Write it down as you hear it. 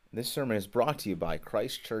This sermon is brought to you by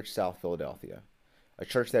Christ Church South Philadelphia, a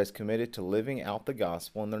church that is committed to living out the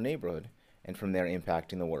gospel in their neighborhood and from there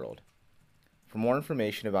impacting the world. For more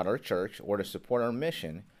information about our church or to support our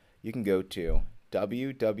mission, you can go to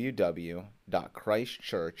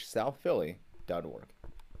www.christchurchsouthphilly.org.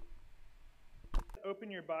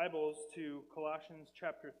 Open your Bibles to Colossians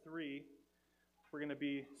chapter 3. We're going to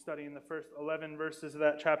be studying the first 11 verses of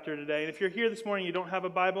that chapter today. And if you're here this morning and you don't have a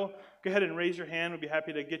Bible, go ahead and raise your hand. We'd be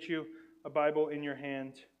happy to get you a Bible in your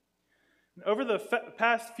hand. Over the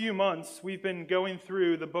past few months, we've been going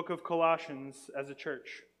through the book of Colossians as a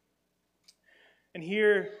church. And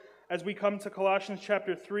here, as we come to Colossians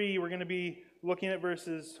chapter 3, we're going to be looking at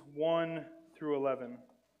verses 1 through 11.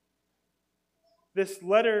 This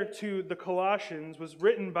letter to the Colossians was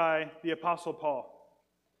written by the Apostle Paul.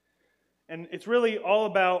 And it's really all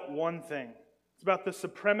about one thing. It's about the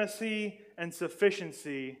supremacy and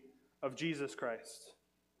sufficiency of Jesus Christ.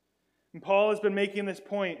 And Paul has been making this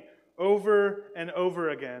point over and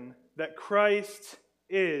over again, that Christ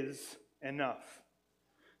is enough.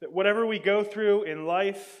 That whatever we go through in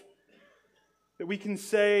life, that we can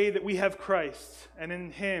say that we have Christ, and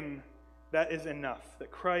in Him that is enough.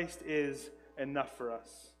 That Christ is enough for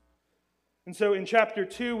us. And so in chapter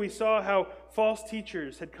 2, we saw how false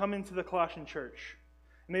teachers had come into the Colossian church.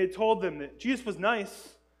 And they had told them that Jesus was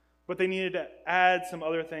nice, but they needed to add some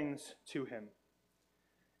other things to Him.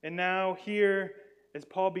 And now here, as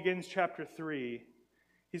Paul begins chapter 3,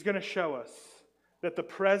 he's going to show us that the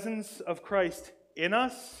presence of Christ in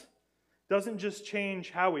us doesn't just change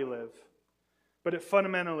how we live, but it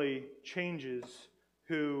fundamentally changes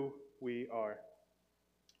who we are.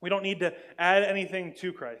 We don't need to add anything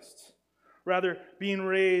to Christ. Rather, being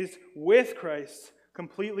raised with Christ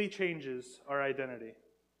completely changes our identity,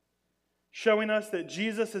 showing us that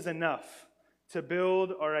Jesus is enough to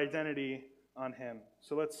build our identity on Him.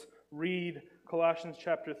 So let's read Colossians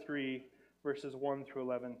chapter 3, verses 1 through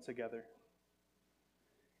 11 together.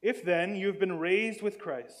 If then you have been raised with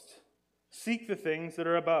Christ, seek the things that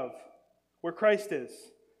are above, where Christ is,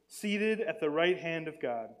 seated at the right hand of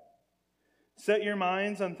God. Set your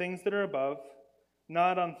minds on things that are above,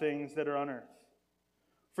 not on things that are on earth.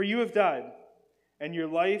 For you have died, and your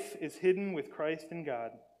life is hidden with Christ in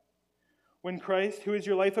God. When Christ, who is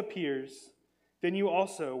your life, appears, then you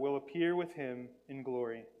also will appear with Him in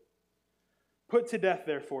glory. Put to death,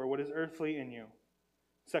 therefore, what is earthly in you: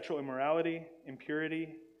 sexual immorality,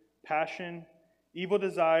 impurity, passion, evil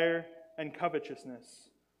desire, and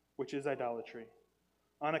covetousness, which is idolatry.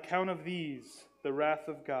 On account of these, the wrath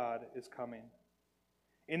of God is coming.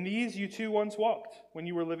 In these you too once walked when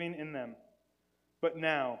you were living in them. But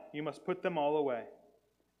now you must put them all away: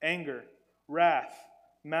 anger, wrath,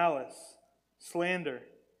 malice, slander,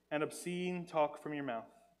 and obscene talk from your mouth.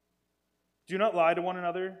 Do not lie to one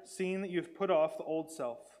another, seeing that you have put off the old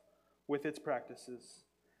self with its practices,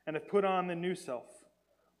 and have put on the new self,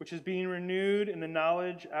 which is being renewed in the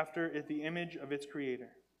knowledge after the image of its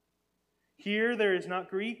Creator. Here there is not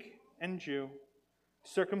Greek and Jew,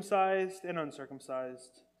 circumcised and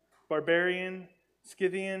uncircumcised, barbarian,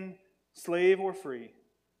 Scythian, slave or free,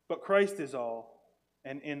 but Christ is all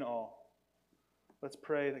and in all. Let's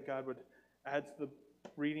pray that God would add to the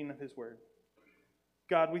reading of His word.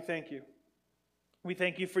 God, we thank you. We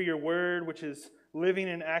thank you for your word, which is living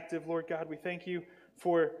and active, Lord God. We thank you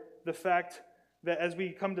for the fact that as we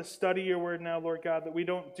come to study your word now, Lord God, that we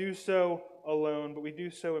don't do so alone, but we do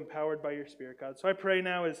so empowered by your Spirit, God. So I pray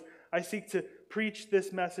now as I seek to preach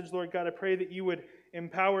this message, Lord God, I pray that you would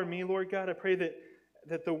empower me, Lord God. I pray that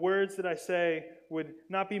the words that I say would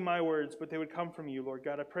not be my words, but they would come from you, Lord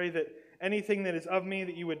God. I pray that anything that is of me,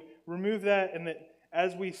 that you would remove that, and that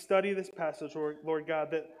as we study this passage, Lord God,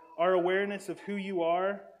 that our awareness of who you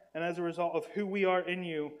are, and as a result of who we are in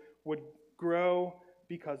you, would grow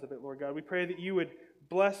because of it, Lord God. We pray that you would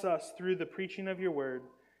bless us through the preaching of your word,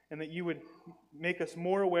 and that you would make us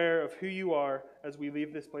more aware of who you are as we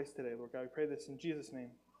leave this place today, Lord God. We pray this in Jesus'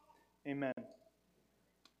 name. Amen.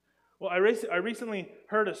 Well, I recently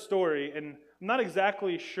heard a story, and I'm not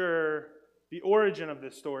exactly sure the origin of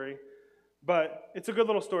this story, but it's a good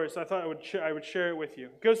little story, so I thought I would share it with you.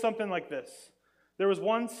 It goes something like this. There was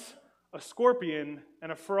once a scorpion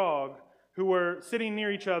and a frog who were sitting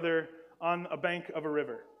near each other on a bank of a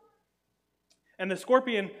river. And the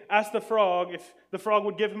scorpion asked the frog if the frog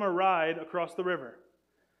would give him a ride across the river.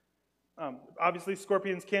 Obviously,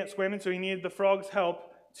 scorpions can't swim, and so he needed the frog's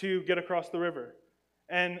help to get across the river.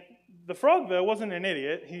 And the frog, though, wasn't an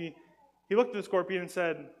idiot. He looked at the scorpion and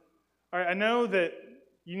said, all right, I know that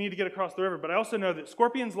you need to get across the river, but I also know that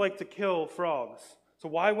scorpions like to kill frogs. So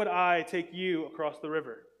why would I take you across the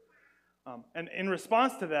river? And in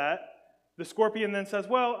response to that, the scorpion then says,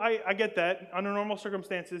 well, I get that. Under normal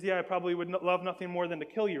circumstances, yeah, I probably would love nothing more than to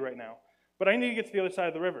kill you right now. But I need to get to the other side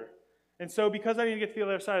of the river. And so because I need to get to the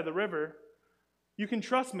other side of the river, you can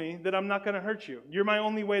trust me that I'm not going to hurt you. You're my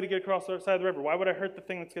only way to get across the other side of the river. Why would I hurt the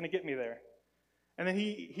thing that's going to get me there? And then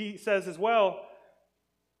he says as well,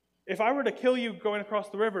 if I were to kill you going across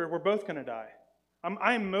the river, we're both going to die.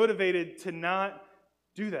 I'm motivated to not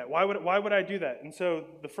do that. Why would I do that? And so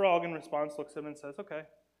the frog in response looks at him and says, okay,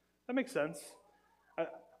 that makes sense.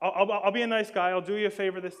 I'll be a nice guy. I'll do you a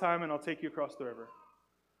favor this time, and I'll take you across the river.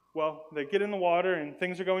 Well, they get in the water, and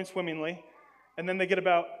things are going swimmingly. And then they get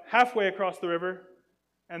about halfway across the river,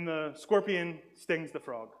 and the scorpion stings the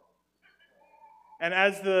frog. And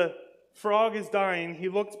as the frog is dying, he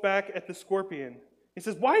looks back at the scorpion. He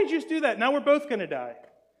says, why did you just do that? Now we're both going to die.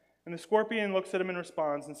 And the scorpion looks at him and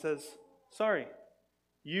responds and says, sorry,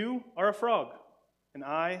 you are a frog, and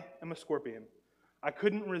I am a scorpion. I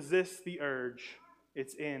couldn't resist the urge.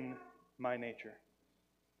 It's in my nature.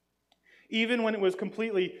 Even when it was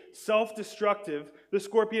completely self-destructive, the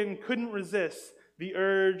scorpion couldn't resist the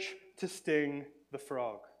urge to sting the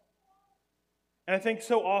frog. And I think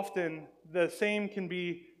so often the same can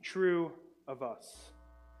be true of us.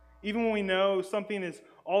 Even when we know something is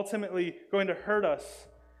ultimately going to hurt us,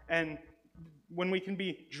 and when we can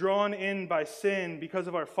be drawn in by sin because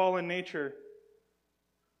of our fallen nature,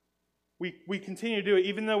 we continue to do it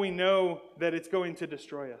even though we know that it's going to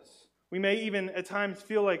destroy us. We may even at times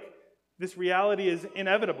feel like this reality is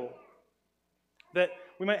inevitable, that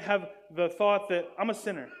we might have the thought that I'm a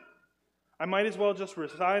sinner. I might as well just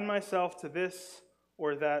resign myself to this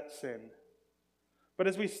or that sin. But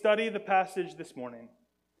as we study the passage this morning,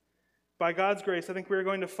 by God's grace, I think we're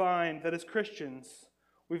going to find that as Christians,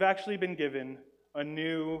 we've actually been given a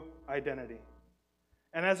new identity.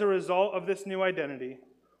 And as a result of this new identity,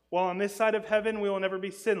 while on this side of heaven we will never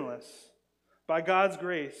be sinless, by God's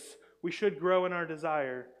grace, we should grow in our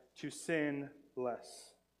desire to sin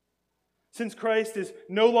less. Since Christ is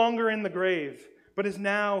no longer in the grave, but is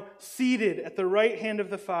now seated at the right hand of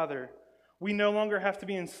the Father, we no longer have to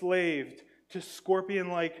be enslaved to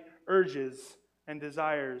scorpion-like urges and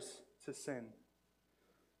desires to sin.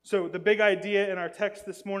 So the big idea in our text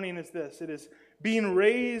this morning is this. It is being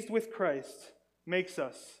raised with Christ makes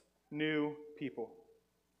us new people.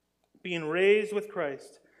 Being raised with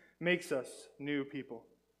Christ makes us new people.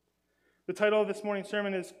 The title of this morning's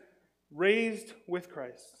sermon is Raised with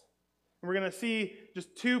Christ. And we're going to see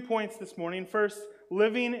just 2 points this morning. First,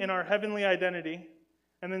 living in our heavenly identity.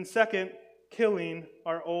 And then second, killing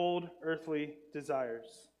our old earthly desires.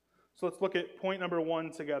 So let's look at point number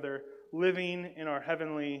 1 together, living in our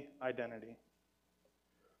heavenly identity.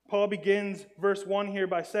 Paul begins verse 1 here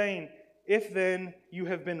by saying, if then you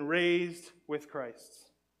have been raised with Christ.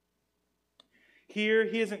 Here,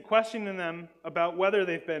 he isn't questioning them about whether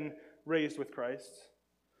they've been raised with Christ.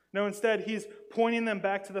 No, instead, he's pointing them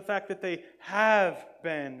back to the fact that they have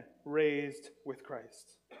been raised with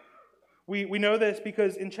Christ. We know this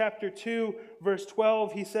because in chapter 2, verse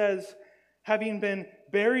 12, he says, having been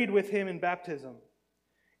buried with him in baptism,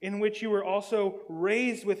 in which you were also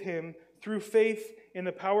raised with him through faith in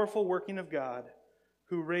the powerful working of God,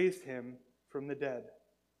 who raised him from the dead.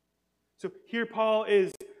 So here Paul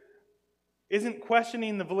isn't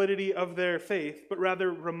questioning the validity of their faith, but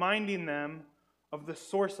rather reminding them of the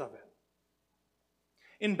source of it.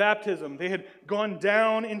 In baptism, they had gone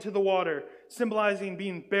down into the water, symbolizing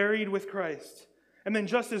being buried with Christ. And then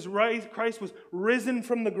just as Christ was risen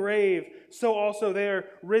from the grave, so also they are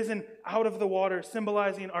risen out of the water,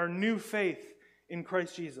 symbolizing our new faith in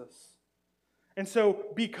Christ Jesus. And so,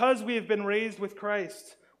 because we have been raised with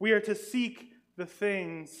Christ, we are to seek the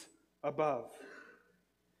things above.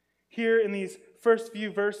 Here in these first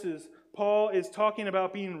few verses, Paul is talking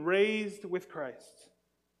about being raised with Christ.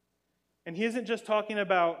 And he isn't just talking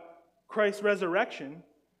about Christ's resurrection,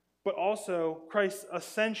 but also Christ's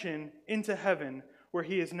ascension into heaven, where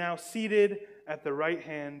he is now seated at the right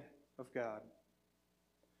hand of God.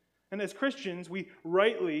 And as Christians, we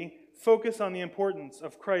rightly focus on the importance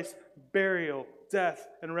of Christ's burial, death,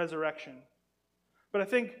 and resurrection. But I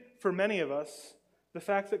think for many of us, the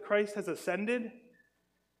fact that Christ has ascended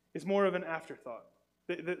is more of an afterthought.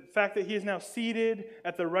 The fact that he is now seated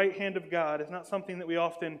at the right hand of God is not something that we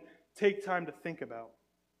often take time to think about.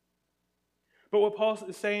 But what Paul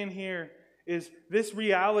is saying here is this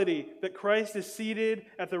reality that Christ is seated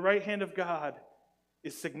at the right hand of God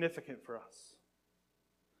is significant for us.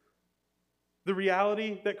 The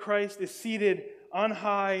reality that Christ is seated on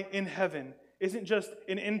high in heaven isn't just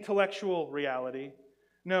an intellectual reality.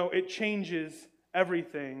 No, it changes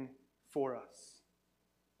everything for us.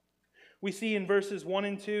 We see in verses 1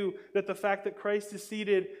 and 2 that the fact that Christ is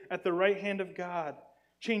seated at the right hand of God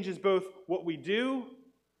changes both what we do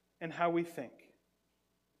and how we think.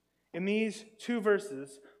 In these two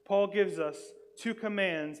verses, Paul gives us two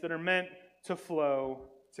commands that are meant to flow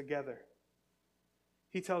together.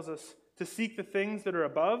 He tells us to seek the things that are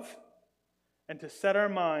above and to set our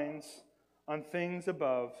minds on things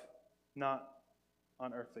above, not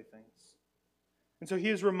on earthly things. And so he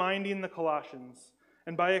is reminding the Colossians,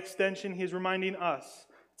 and by extension, he is reminding us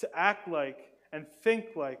to act like and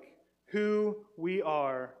think like who we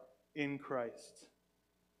are in Christ.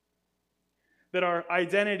 That our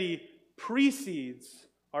identity precedes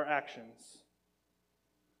our actions.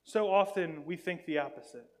 So often we think the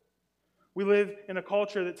opposite. We live in a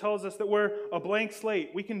culture that tells us that we're a blank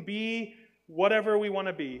slate. We can be whatever we want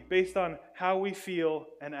to be based on how we feel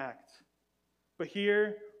and act. But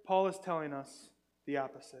here, Paul is telling us the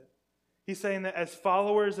opposite. He's saying that as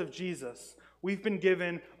followers of Jesus, we've been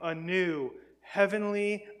given a new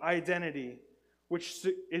heavenly identity, which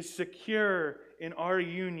is secure in our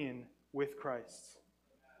union with Christ.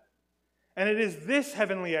 And it is this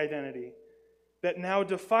heavenly identity that now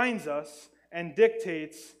defines us and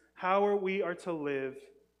dictates how we are to live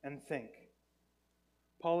and think.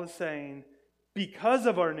 Paul is saying, because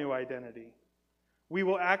of our new identity, we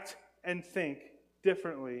will act and think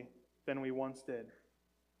differently than we once did.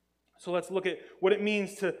 So let's look at what it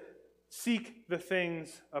means to seek the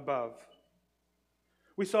things above.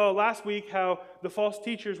 We saw last week how the false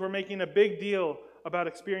teachers were making a big deal about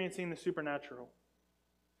experiencing the supernatural.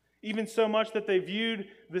 Even so much that they viewed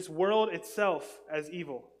this world itself as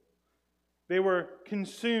evil. They were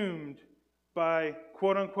consumed by,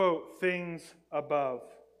 quote-unquote, things above.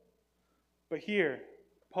 But here,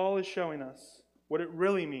 Paul is showing us what it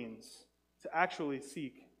really means to actually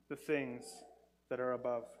seek the things that are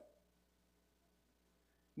above.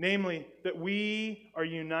 Namely, that we are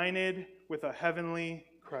united with a heavenly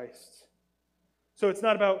Christ. So it's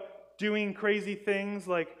not about doing crazy things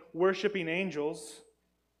like worshiping angels.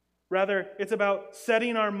 Rather, it's about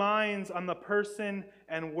setting our minds on the person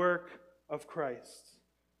and work of Christ.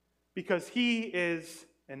 Because he is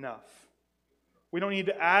enough. We don't need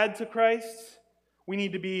to add to Christ. We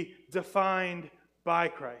need to be defined by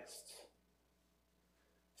Christ.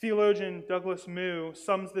 Theologian Douglas Moo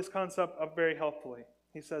sums this concept up very helpfully.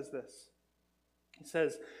 He says this. He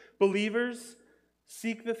says, believers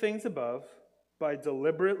seek the things above by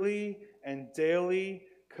deliberately and daily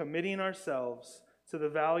committing ourselves to the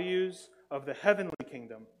values of the heavenly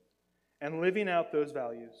kingdom and living out those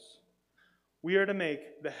values. We are to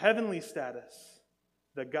make the heavenly status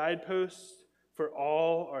the guidepost for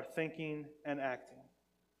all our thinking and acting.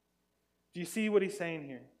 Do you see what he's saying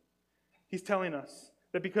here? He's telling us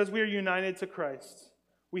that because we are united to Christ,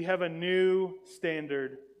 we have a new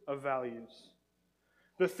standard of values.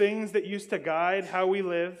 The things that used to guide how we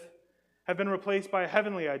live have been replaced by a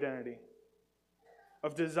heavenly identity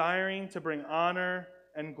of desiring to bring honor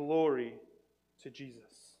and glory to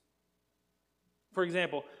Jesus. For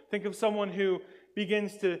example, think of someone who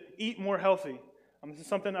begins to eat more healthy. This is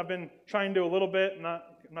something I've been trying to do a little bit. I'm not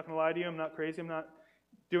going to lie to you. I'm not crazy. I'm not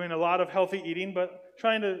doing a lot of healthy eating, but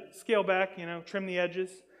trying to scale back, trim the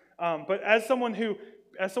edges. But as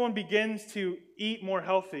someone begins to eat more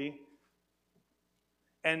healthy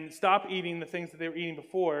and stop eating the things that they were eating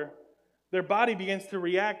before, their body begins to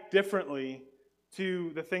react differently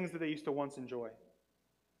to the things that they used to once enjoy.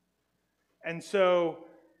 And so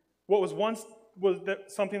what was once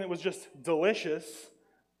something that was just delicious,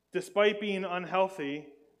 despite being unhealthy,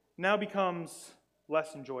 now becomes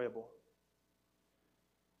less enjoyable.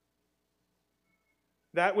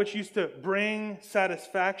 That which used to bring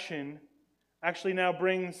satisfaction actually now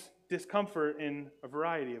brings discomfort in a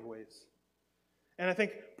variety of ways. And I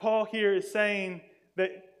think Paul here is saying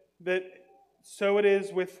that so it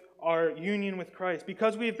is with our union with Christ.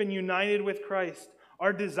 Because we have been united with Christ,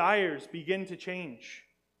 our desires begin to change.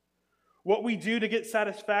 What we do to get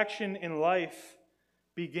satisfaction in life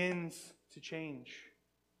begins to change.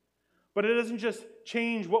 But it doesn't just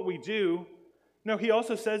change what we do. No, he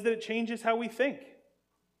also says that it changes how we think.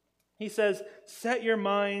 He says, set your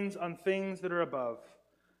minds on things that are above,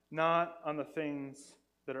 not on the things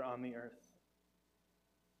that are on the earth.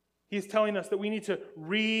 He's telling us that we need to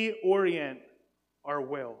reorient our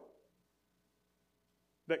will.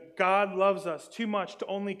 That God loves us too much to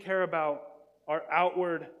only care about our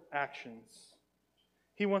outward actions.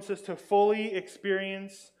 He wants us to fully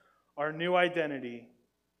experience our new identity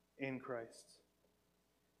in Christ.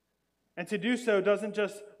 And to do so doesn't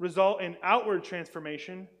just result in outward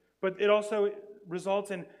transformation, but it also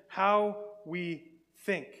results in how we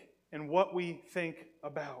think and what we think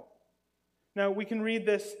about. Now, we can read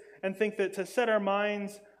this and think that to set our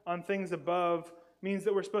minds on things above means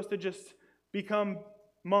that we're supposed to just become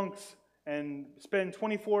monks and spend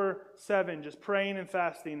 24/7 just praying and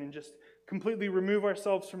fasting and just completely remove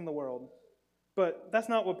ourselves from the world. But that's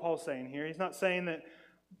not what Paul's saying here. He's not saying that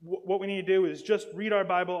what we need to do is just read our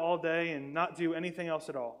Bible all day and not do anything else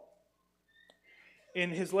at all.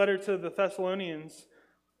 In his letter to the Thessalonians,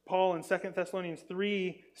 Paul in 2 Thessalonians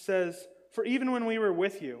 3 says, "For even when we were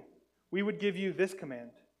with you, we would give you this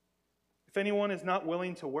command. If anyone is not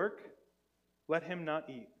willing to work, let him not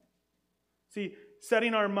eat." See,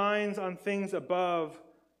 setting our minds on things above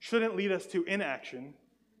shouldn't lead us to inaction,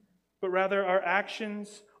 but rather our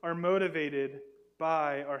actions are motivated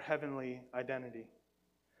by our heavenly identity.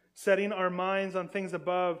 Setting our minds on things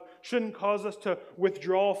above shouldn't cause us to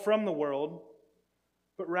withdraw from the world,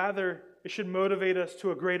 but rather it should motivate us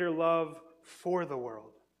to a greater love for the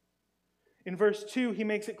world. In verse 2, he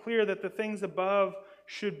makes it clear that the things above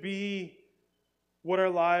should be what our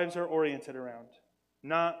lives are oriented around,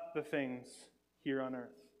 not the things here on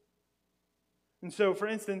earth. And so, for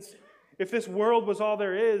instance, if this world was all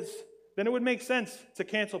there is, then it would make sense to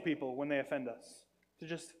cancel people when they offend us, to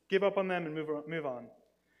just give up on them and move on.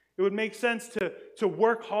 It would make sense to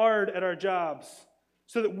work hard at our jobs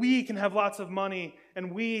so that we can have lots of money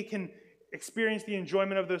and we can experience the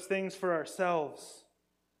enjoyment of those things for ourselves.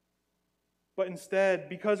 But instead,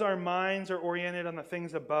 because our minds are oriented on the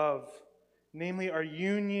things above, namely our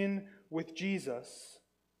union with Jesus,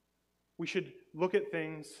 we should look at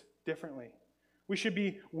things differently. We should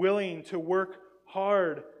be willing to work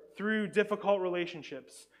hard through difficult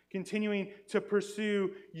relationships, continuing to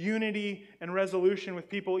pursue unity and resolution with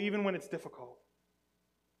people even when it's difficult.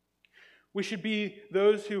 We should be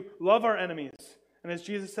those who love our enemies, and as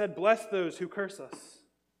Jesus said, bless those who curse us.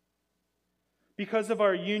 Because of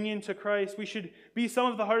our union to Christ, we should be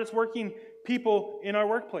some of the hardest working people in our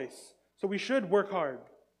workplace. So we should work hard.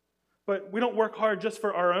 But we don't work hard just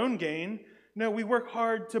for our own gain. No, we work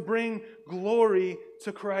hard to bring glory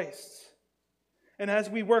to Christ. And as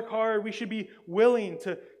we work hard, we should be willing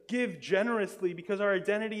to give generously because our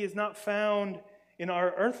identity is not found in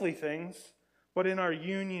our earthly things, but in our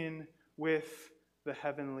union with the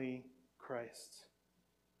heavenly Christ.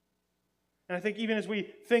 And I think even as we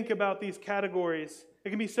think about these categories, it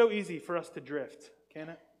can be so easy for us to drift, can't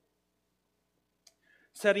it?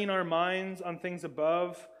 Setting our minds on things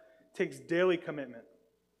above takes daily commitment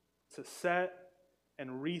to set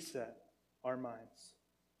and reset our minds.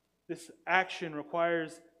 This action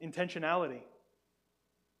requires intentionality.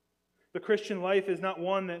 The Christian life is not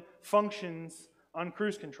one that functions on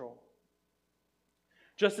cruise control.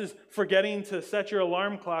 Just as forgetting to set your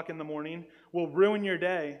alarm clock in the morning will ruin your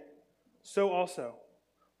day, so also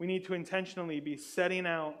we need to intentionally be setting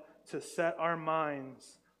out to set our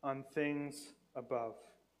minds on things above.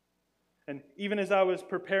 And even as I was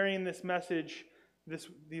preparing this message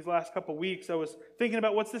these last couple weeks, I was thinking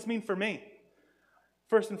about what's this mean for me?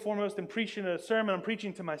 First and foremost, in preaching a sermon, I'm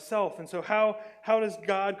preaching to myself. And so how does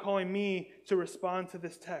God calling me to respond to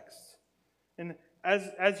this text? And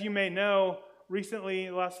as you may know, recently,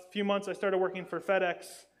 the last few months, I started working for FedEx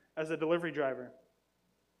as a delivery driver.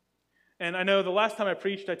 And I know the last time I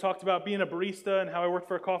preached, I talked about being a barista and how I worked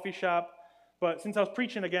for a coffee shop. But since I was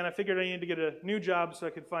preaching again, I figured I needed to get a new job so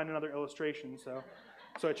I could find another illustration. So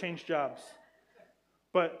I changed jobs.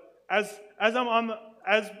 But as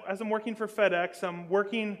I'm working for FedEx, I'm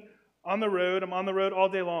working on the road. I'm on the road all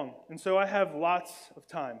day long. And so I have lots of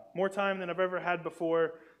time, more time than I've ever had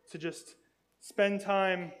before, to just spend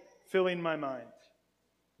time filling my mind.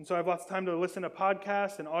 And so I have lots of time to listen to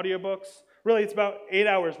podcasts and audiobooks. Really, it's about 8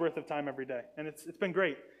 hours worth of time every day. And it's been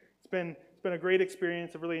great. It's been a great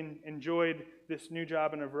experience. I've really enjoyed this new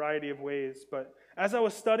job in a variety of ways. But as I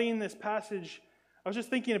was studying this passage, I was just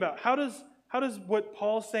thinking about how does what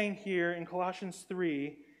Paul's saying here in Colossians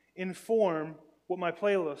 3 inform what my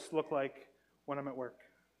playlists look like when I'm at work?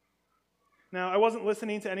 Now, I wasn't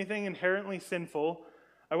listening to anything inherently sinful.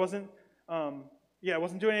 I wasn't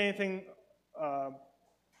doing anything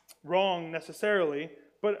wrong necessarily,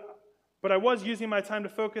 but I was using my time to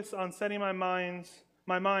focus on setting my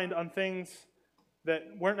mind on things that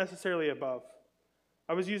weren't necessarily above.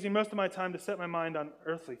 I was using most of my time to set my mind on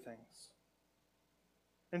earthly things.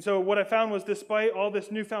 And so what I found was, despite all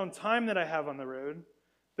this newfound time that I have on the road,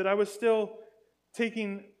 that I was still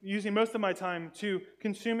using most of my time to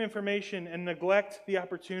consume information and neglect the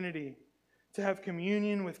opportunity to have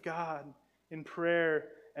communion with God in prayer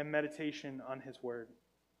and meditation on His Word.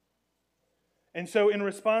 And so in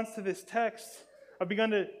response to this text, I've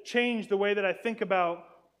begun to change the way that I think about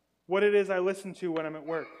what it is I listen to when I'm at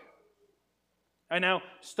work. I now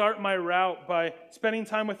start my route by spending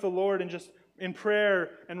time with the Lord and just in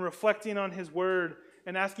prayer and reflecting on his word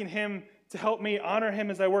and asking him to help me honor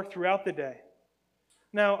him as I work throughout the day.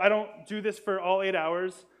 Now, I don't do this for all 8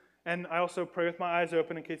 hours, and I also pray with my eyes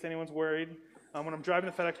open in case anyone's worried. When I'm driving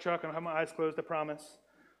the FedEx truck, I don't have my eyes closed, I promise.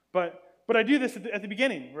 But I do this at the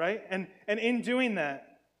beginning, right? And in doing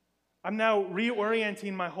that, I'm now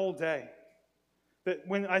reorienting my whole day. That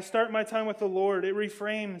when I start my time with the Lord, it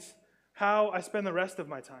reframes how I spend the rest of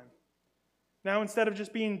my time. Now, instead of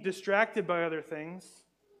just being distracted by other things,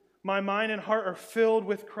 my mind and heart are filled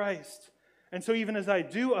with Christ. And so even as I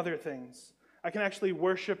do other things, I can actually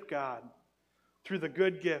worship God through the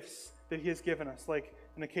good gifts that he has given us, like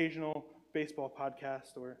an occasional baseball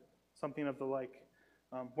podcast or something of the like.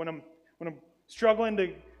 When I'm struggling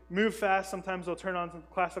to move fast, sometimes I'll turn on some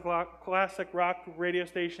classic rock radio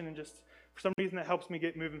station, and just for some reason that helps me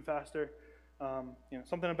get moving faster.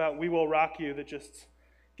 Something about "We Will Rock You" that just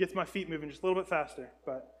gets my feet moving just a little bit faster.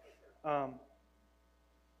 But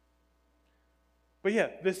yeah,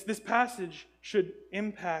 this passage should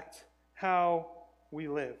impact how we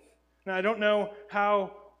live. Now, I don't know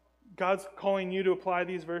how God's calling you to apply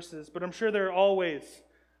these verses, but I'm sure there are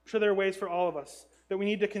ways for all of us that we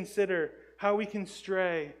need to consider how we can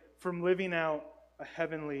stray from living out a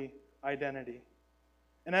heavenly identity.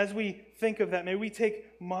 And as we think of that, may we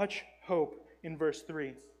take much hope in verse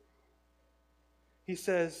 3. He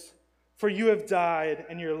says, "For you have died,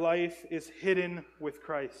 and your life is hidden with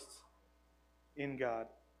Christ in God."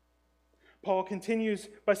 Paul continues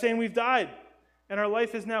by saying we've died, and our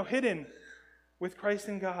life is now hidden with Christ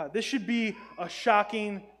in God. This should be a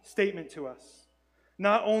shocking statement to us.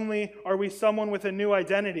 Not only are we someone with a new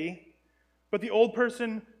identity, but the old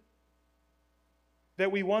person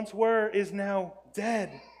that we once were is now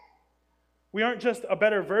dead. We aren't just a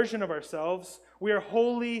better version of ourselves. We are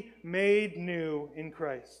wholly made new in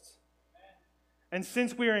Christ. And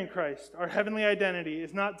since we are in Christ, our heavenly identity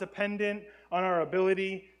is not dependent on our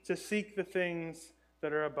ability to seek the things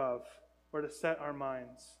that are above or to set our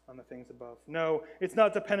minds on the things above. No, it's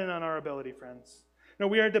not dependent on our ability, friends. No,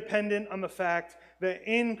 we are dependent on the fact that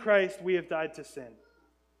in Christ we have died to sin.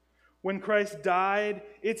 When Christ died,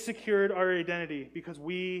 it secured our identity because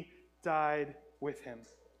we died with him.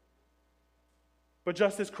 But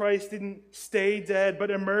just as Christ didn't stay dead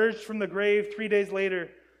but emerged from the grave 3 days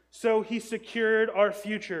later, so he secured our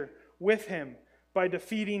future with him by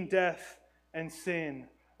defeating death and sin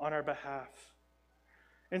on our behalf.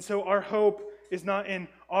 And so our hope is not in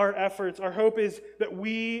our efforts. Our hope is that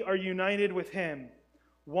we are united with him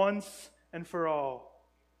once and for all,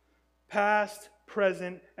 past,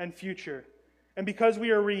 present, and future. And because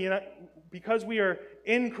we are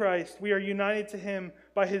in Christ, we are united to him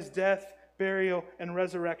by his death, burial, and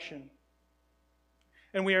resurrection.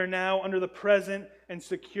 And we are now under the present and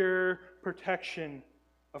secure protection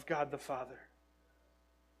of God the Father.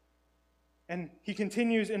 And he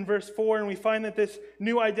continues in verse 4, and we find that this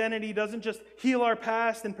new identity doesn't just heal our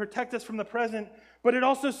past and protect us from the present, but it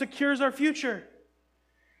also secures our future.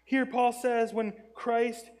 Here Paul says, when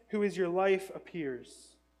Christ, who is your life,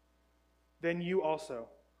 appears, then you also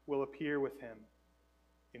will appear with him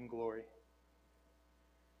in glory.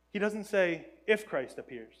 He doesn't say, if Christ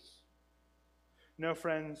appears. No,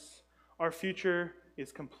 friends, our future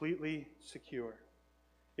is completely secure.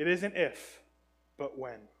 It isn't if, but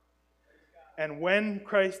when. And when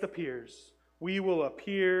Christ appears, we will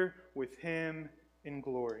appear with him in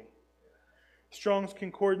glory. Strong's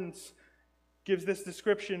Concordance gives this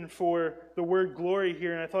description for the word glory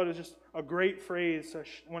here, and I thought it was just a great phrase, so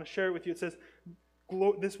I want to share it with you. It says,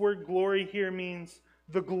 this word glory here means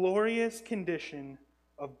the glorious condition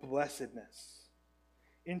of blessedness,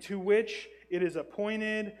 into which it is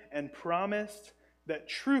appointed and promised that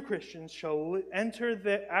true Christians shall enter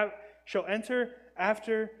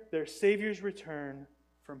after their Savior's return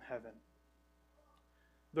from heaven.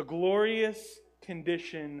 The glorious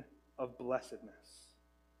condition of blessedness.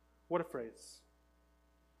 What a phrase.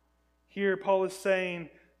 Here Paul is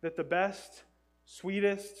saying that the best,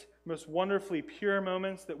 sweetest, most wonderfully pure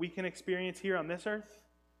moments that we can experience here on this earth,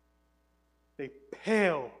 they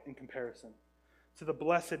pale in comparison to the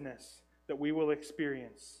blessedness that we will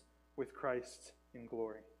experience with Christ in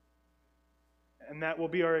glory. And that will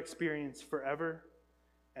be our experience forever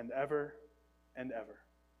and ever and ever.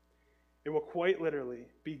 It will quite literally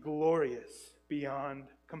be glorious beyond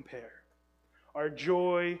compare. Our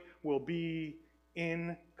joy will be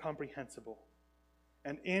incomprehensible.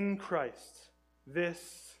 And in Christ,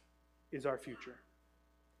 this is our future.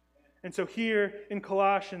 And so here in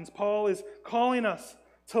Colossians, Paul is calling us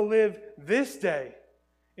to live this day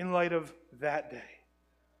in light of that day.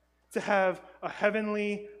 to have a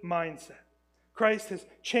heavenly mindset. Christ has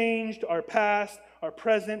changed our past, our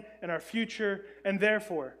present, and our future, and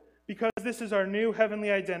therefore, because this is our new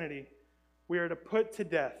heavenly identity, we are to put to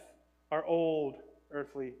death our old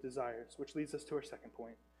earthly desires, which leads us to our second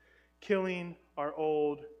point, killing our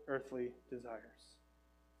old earthly desires.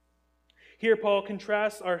 Here, Paul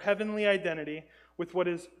contrasts our heavenly identity with what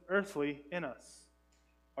is earthly in us,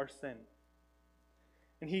 our sin.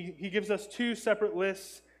 And he gives us two separate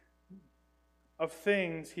lists of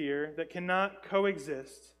things here that cannot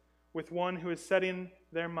coexist with one who is setting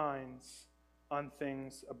their minds on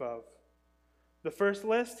things above. The first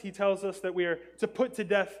list, he tells us that we are to put to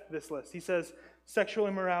death this list. He says sexual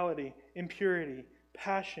immorality, impurity,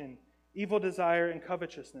 passion, evil desire, and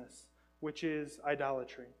covetousness, which is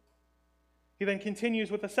idolatry. He then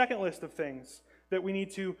continues with a second list of things that we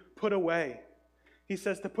need to put away. He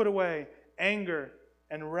says to put away anger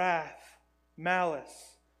and wrath,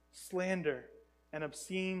 malice, slander, and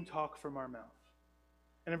obscene talk from our mouth.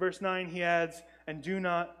 And in verse 9 he adds, and do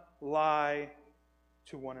not lie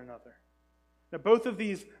to one another. Now both of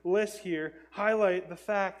these lists here highlight the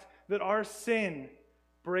fact that our sin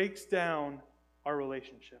breaks down our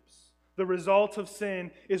relationships. The result of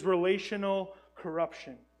sin is relational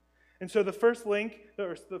corruption. And so the first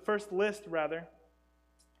list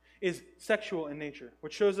is sexual in nature,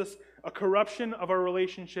 which shows us a corruption of our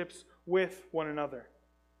relationships with one another.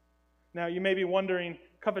 Now, you may be wondering,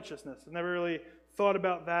 covetousness. I've never really thought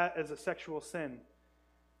about that as a sexual sin.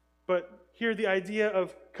 But here the idea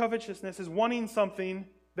of covetousness is wanting something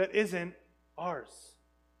that isn't ours.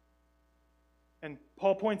 And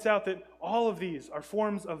Paul points out that all of these are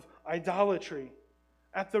forms of idolatry.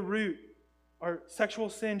 At the root, our sexual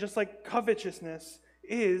sin, just like covetousness,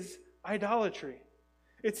 is idolatry.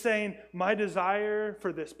 It's saying, my desire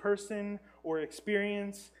for this person or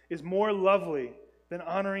experience is more lovely than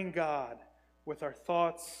honoring God with our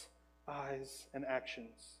thoughts, eyes, and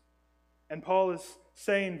actions. And Paul is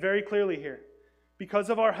saying very clearly here, because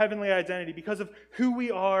of our heavenly identity, because of who we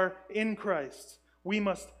are in Christ, we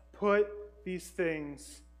must put these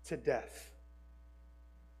things to death.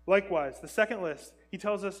 Likewise, the second list, he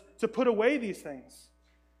tells us to put away these things.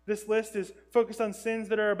 This list is focused on sins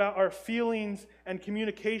that are about our feelings and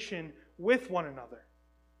communication with one another.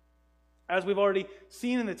 As we've already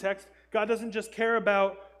seen in the text, God doesn't just care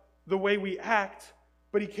about the way we act,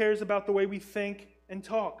 but he cares about the way we think and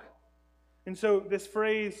talk. And so this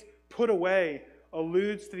phrase, put away,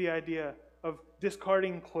 alludes to the idea of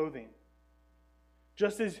discarding clothing.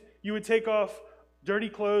 Just as you would take off dirty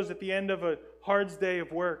clothes at the end of a hard day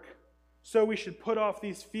of work, so we should put off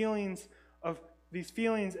these feelings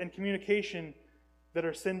and communication that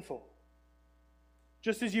are sinful.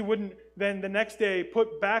 Just as you wouldn't then the next day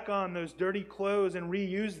put back on those dirty clothes and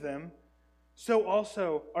reuse them, so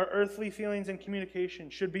also our earthly feelings and communication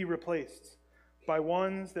should be replaced by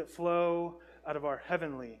ones that flow out of our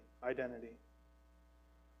heavenly identity.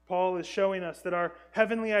 Paul is showing us that our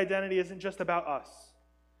heavenly identity isn't just about us,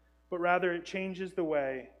 but rather it changes the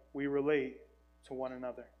way we relate to one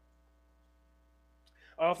another.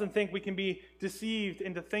 I often think we can be deceived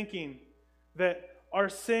into thinking that our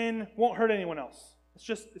sin won't hurt anyone else. It's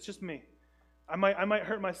just me. I might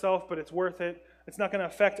hurt myself, but it's worth it. It's not going to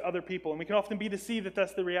affect other people. And we can often be deceived that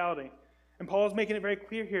that's the reality. And Paul is making it very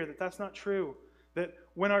clear here that that's not true. That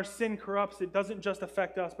when our sin corrupts, it doesn't just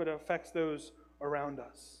affect us, but it affects those around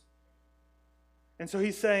us. And so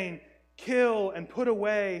he's saying, kill and put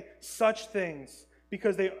away such things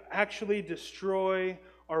because they actually destroy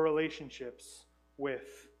our relationships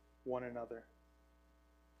with one another.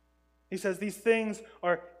 He says these things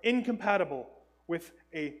are incompatible with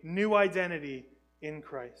a new identity in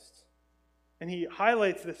Christ. And he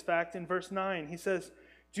highlights this fact in verse 9. He says,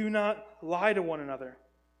 do not lie to one another,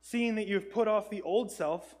 seeing that you have put off the old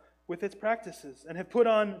self with its practices and have put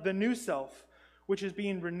on the new self, which is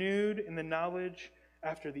being renewed in the knowledge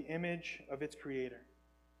after the image of its creator.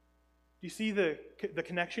 Do you see the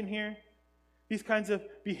connection here? These kinds of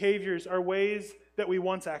behaviors are ways that we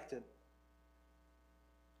once acted.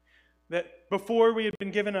 That before we had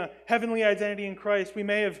been given a heavenly identity in Christ, we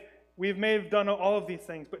may have done all of these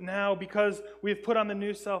things, but now because we have put on the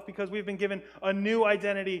new self, because we've been given a new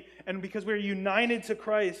identity, and because we're united to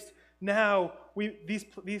Christ, now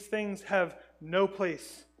these things have no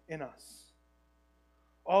place in us.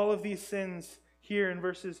 All of these sins here in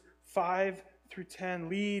verses 5 through 10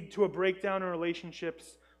 lead to a breakdown in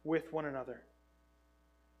relationships with one another.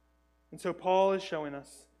 And so Paul is showing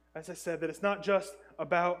us, as I said, that it's not just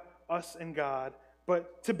about us and God,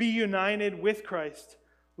 but to be united with Christ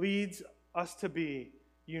leads us to be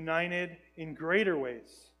united in greater ways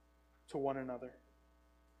to one another.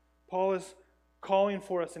 Paul is calling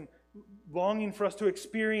for us and longing for us to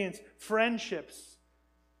experience friendships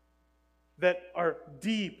that are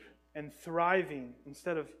deep and thriving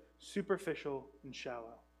instead of superficial and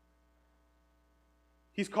shallow.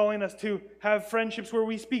 He's calling us to have friendships where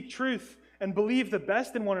we speak truth and believe the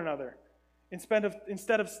best in one another instead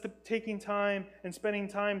of taking time and spending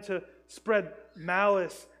time to spread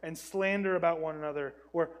malice and slander about one another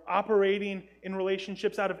or operating in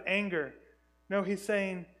relationships out of anger. No, he's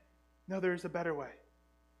saying, no, there's a better way.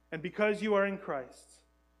 And because you are in Christ,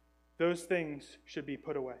 those things should be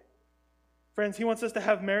put away. Friends, he wants us to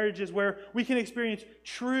have marriages where we can experience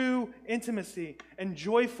true intimacy and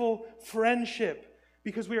joyful friendship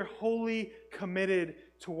because we are wholly committed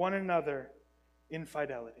to one another in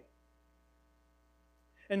fidelity.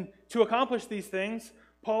 And to accomplish these things,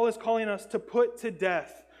 Paul is calling us to put to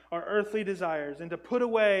death our earthly desires and to put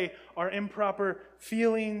away our improper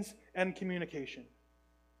feelings and communication.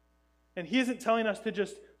 And he isn't telling us to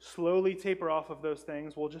just slowly taper off of those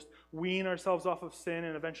things. We'll just wean ourselves off of sin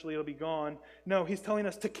and eventually it'll be gone. No, he's telling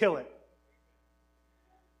us to kill it.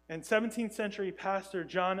 And 17th century pastor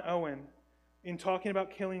John Owen, in talking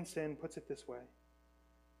about killing sin, puts it this way.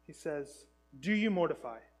 He says, "Do you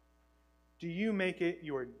mortify? Do you make it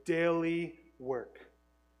your daily work?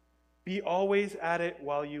 Be always at it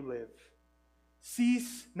while you live.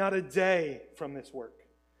 Cease not a day from this work.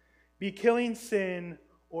 Be killing sin,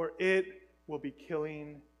 or it will be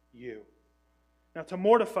killing you." Now, to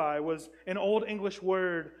mortify was an Old English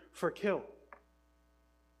word for kill.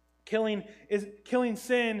 Killing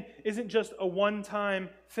sin isn't just a one-time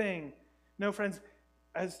thing. No, friends,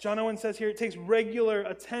 as John Owen says here, it takes regular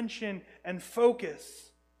attention and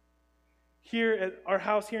focus. Here at our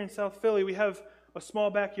house here in South Philly, we have a small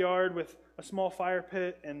backyard with a small fire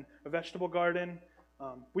pit and a vegetable garden.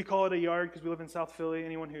 We call it a yard because we live in South Philly.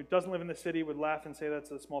 Anyone who doesn't live in the city would laugh and say that's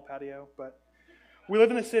a small patio. But we live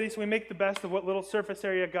in the city, so we make the best of what little surface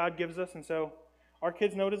area God gives us, and so our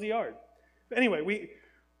kids know it as a yard. But anyway,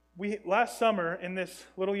 we last summer in this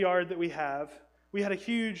little yard that we have, we had a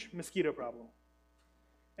huge mosquito problem.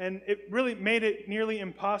 And it really made it nearly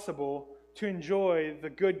impossible to enjoy the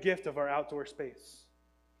good gift of our outdoor space.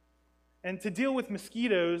 And to deal with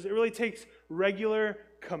mosquitoes, it really takes regular,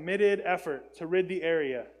 committed effort to rid the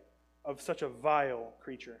area of such a vile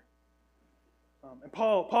creature. And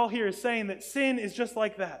Paul here is saying that sin is just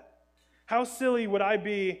like that. How silly would I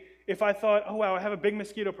be if I thought, oh wow, I have a big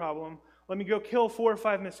mosquito problem. Let me go kill 4 or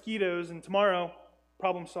 5 mosquitoes and tomorrow,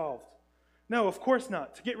 problem solved. No, of course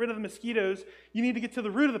not. To get rid of the mosquitoes, you need to get to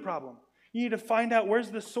the root of the problem. You need to find out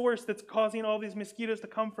where's the source that's causing all these mosquitoes to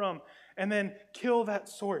come from and then kill that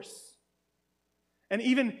source. And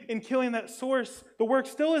even in killing that source, the work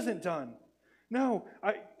still isn't done. No,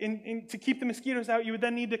 to keep the mosquitoes out, you would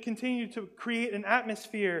then need to continue to create an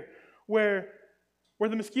atmosphere where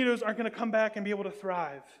the mosquitoes aren't going to come back and be able to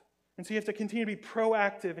thrive. And so you have to continue to be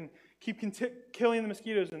proactive and keep killing the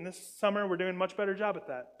mosquitoes. And this summer, we're doing a much better job at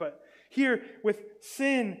that. But here, with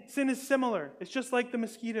sin is similar. It's just like the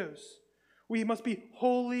mosquitoes. We must be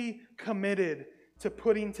wholly committed to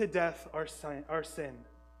putting to death our sin.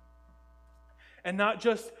 And not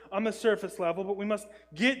just on the surface level, but we must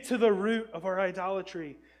get to the root of our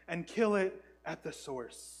idolatry and kill it at the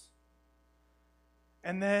source.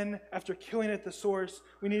 And then, after killing it at the source,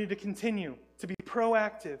 we needed to continue to be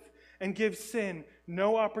proactive and give sin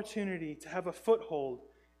no opportunity to have a foothold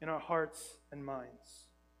in our hearts and minds.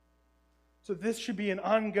 So this should be an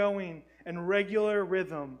ongoing and regular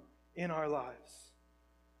rhythm in our lives.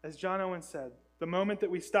 As John Owen said, the moment that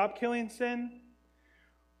we stop killing sin,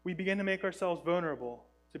 we begin to make ourselves vulnerable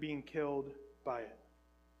to being killed by it.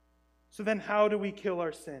 So then how do we kill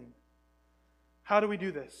our sin? How do we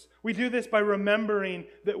do this? We do this by remembering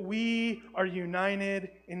that we are united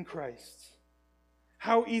in Christ.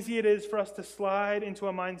 How easy it is for us to slide into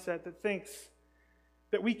a mindset that thinks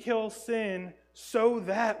that we kill sin so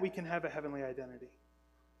that we can have a heavenly identity.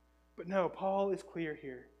 But no, Paul is clear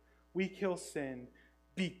here. We kill sin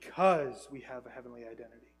because we have a heavenly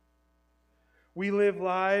identity. We live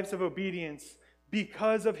lives of obedience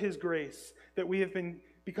because of his grace,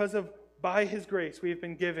 by his grace we have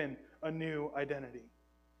been given a new identity.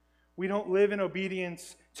 We don't live in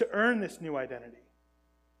obedience to earn this new identity.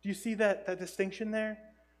 Do you see that distinction there?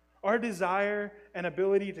 Our desire and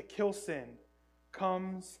ability to kill sin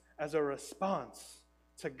comes as a response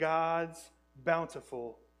to God's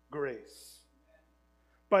bountiful grace.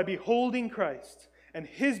 By beholding Christ and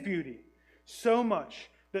his beauty so much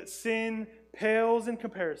that sin pales in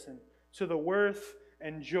comparison to the worth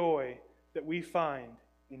and joy that we find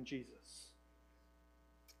in Jesus.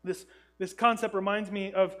 This concept reminds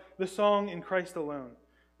me of the song In Christ Alone.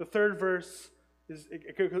 The third verse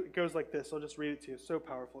it goes like this. I'll just read it to you. It's so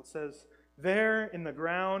powerful. It says, "There in the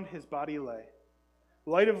ground his body lay,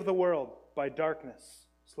 light of the world, by darkness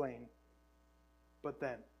slain. But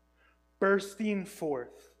then, bursting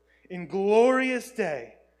forth in glorious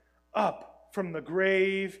day, up from the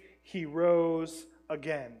grave he rose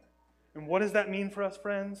again." And what does that mean for us,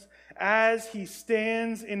 friends? As he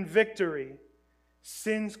stands in victory,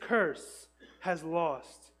 sin's curse has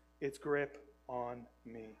lost its grip on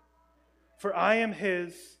me. For I am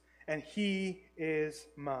his, and he is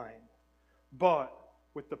mine, bought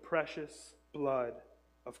with the precious blood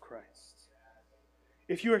of Christ.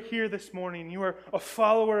 If you are here this morning, you are a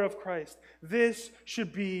follower of Christ, this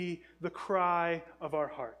should be the cry of our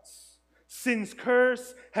hearts. Sin's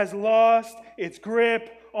curse has lost its grip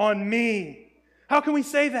on me. How can we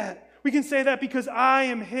say that? We can say that because I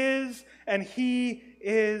am his and he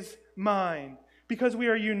is mine. Because we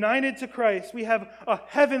are united to Christ, we have a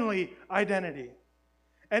heavenly identity.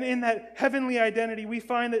 And in that heavenly identity, we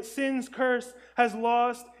find that sin's curse has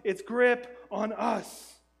lost its grip on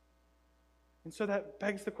us. And so that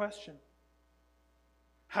begs the question,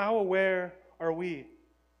 how aware are we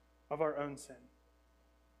of our own sin?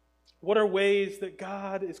 What are ways that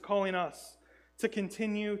God is calling us to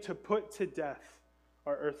continue to put to death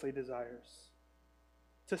our earthly desires?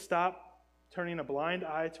 To stop turning a blind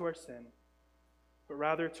eye to our sin, but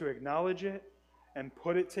rather to acknowledge it and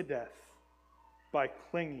put it to death by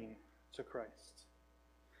clinging to Christ.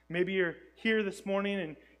 Maybe you're here this morning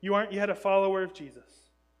and you aren't yet a follower of Jesus.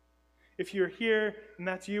 If you're here and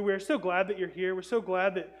that's you, we're so glad that you're here. We're so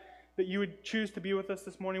glad that you would choose to be with us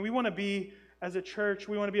this morning. We want to be, as a church,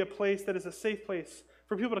 we want to be a place that is a safe place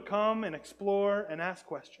for people to come and explore and ask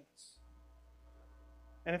questions.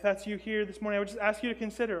 And if that's you here this morning, I would just ask you to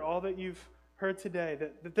consider all that you've heard today,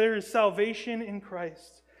 that there is salvation in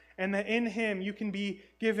Christ, and that in him you can be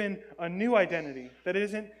given a new identity that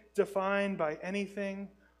isn't defined by anything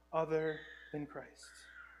other than Christ.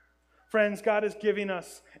 Friends, God is giving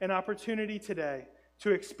us an opportunity today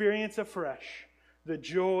to experience afresh the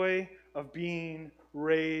joy of being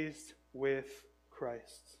raised with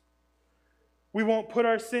Christ. We won't put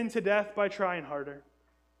our sin to death by trying harder.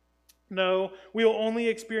 No, we will only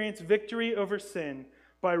experience victory over sin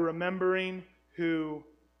by remembering who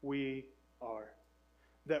we are.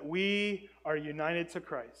 That we are united to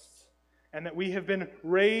Christ, and that we have been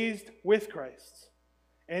raised with Christ.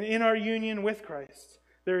 And in our union with Christ,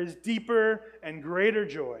 there is deeper and greater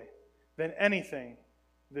joy than anything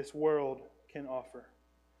this world can offer.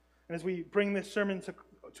 And as we bring this sermon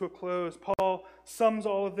to a close, Paul sums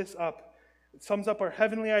all of this up. It sums up our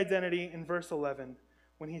heavenly identity in verse 11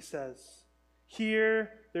 when he says,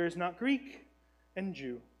 "Here there is not Greek and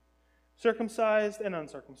Jew, circumcised and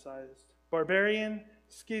uncircumcised, barbarian,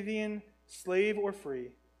 Scythian, slave or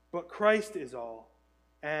free, but Christ is all,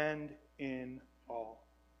 and in all."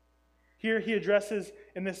 Here he addresses,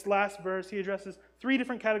 in this last verse, he addresses three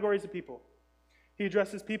different categories of people. He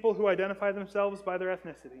addresses people who identify themselves by their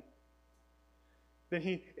ethnicity. Then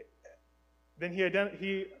he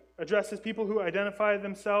addresses people who identify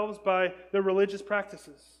themselves by their religious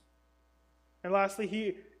practices. And lastly,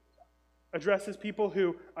 he addresses people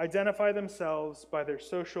who identify themselves by their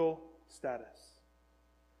social status.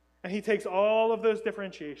 And he takes all of those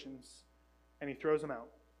differentiations and he throws them out.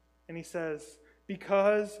 And he says,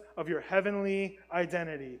 because of your heavenly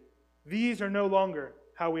identity, these are no longer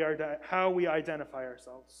how we identify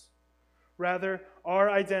ourselves. Rather, our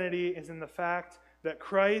identity is in the fact that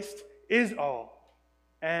Christ is all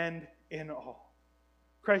and in all.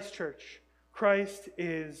 Christ Church, Christ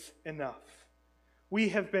is enough. We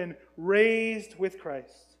have been raised with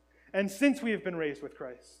Christ. And since we have been raised with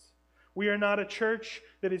Christ, we are not a church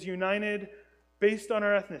that is united based on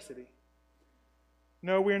our ethnicity.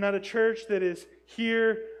 No, we are not a church that is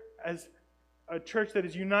here as a church that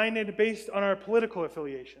is united based on our political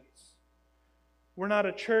affiliations. We're not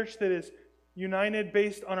a church that is united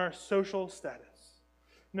based on our social status.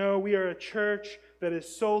 No, we are a church that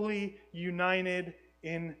is solely united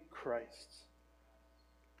in Christ.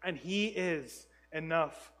 And he is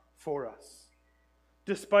enough for us.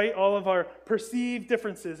 Despite all of our perceived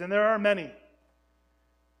differences, and there are many,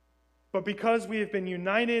 but because we have been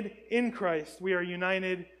united in Christ, we are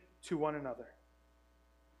united to one another.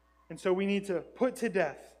 And so we need to put to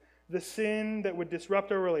death the sin that would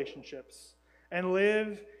disrupt our relationships and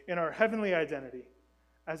live in our heavenly identity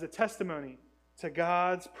as a testimony to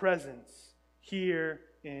God's presence here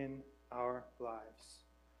in our lives.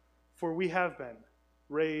 For we have been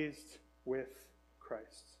raised with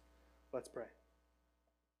Christ. Let's pray.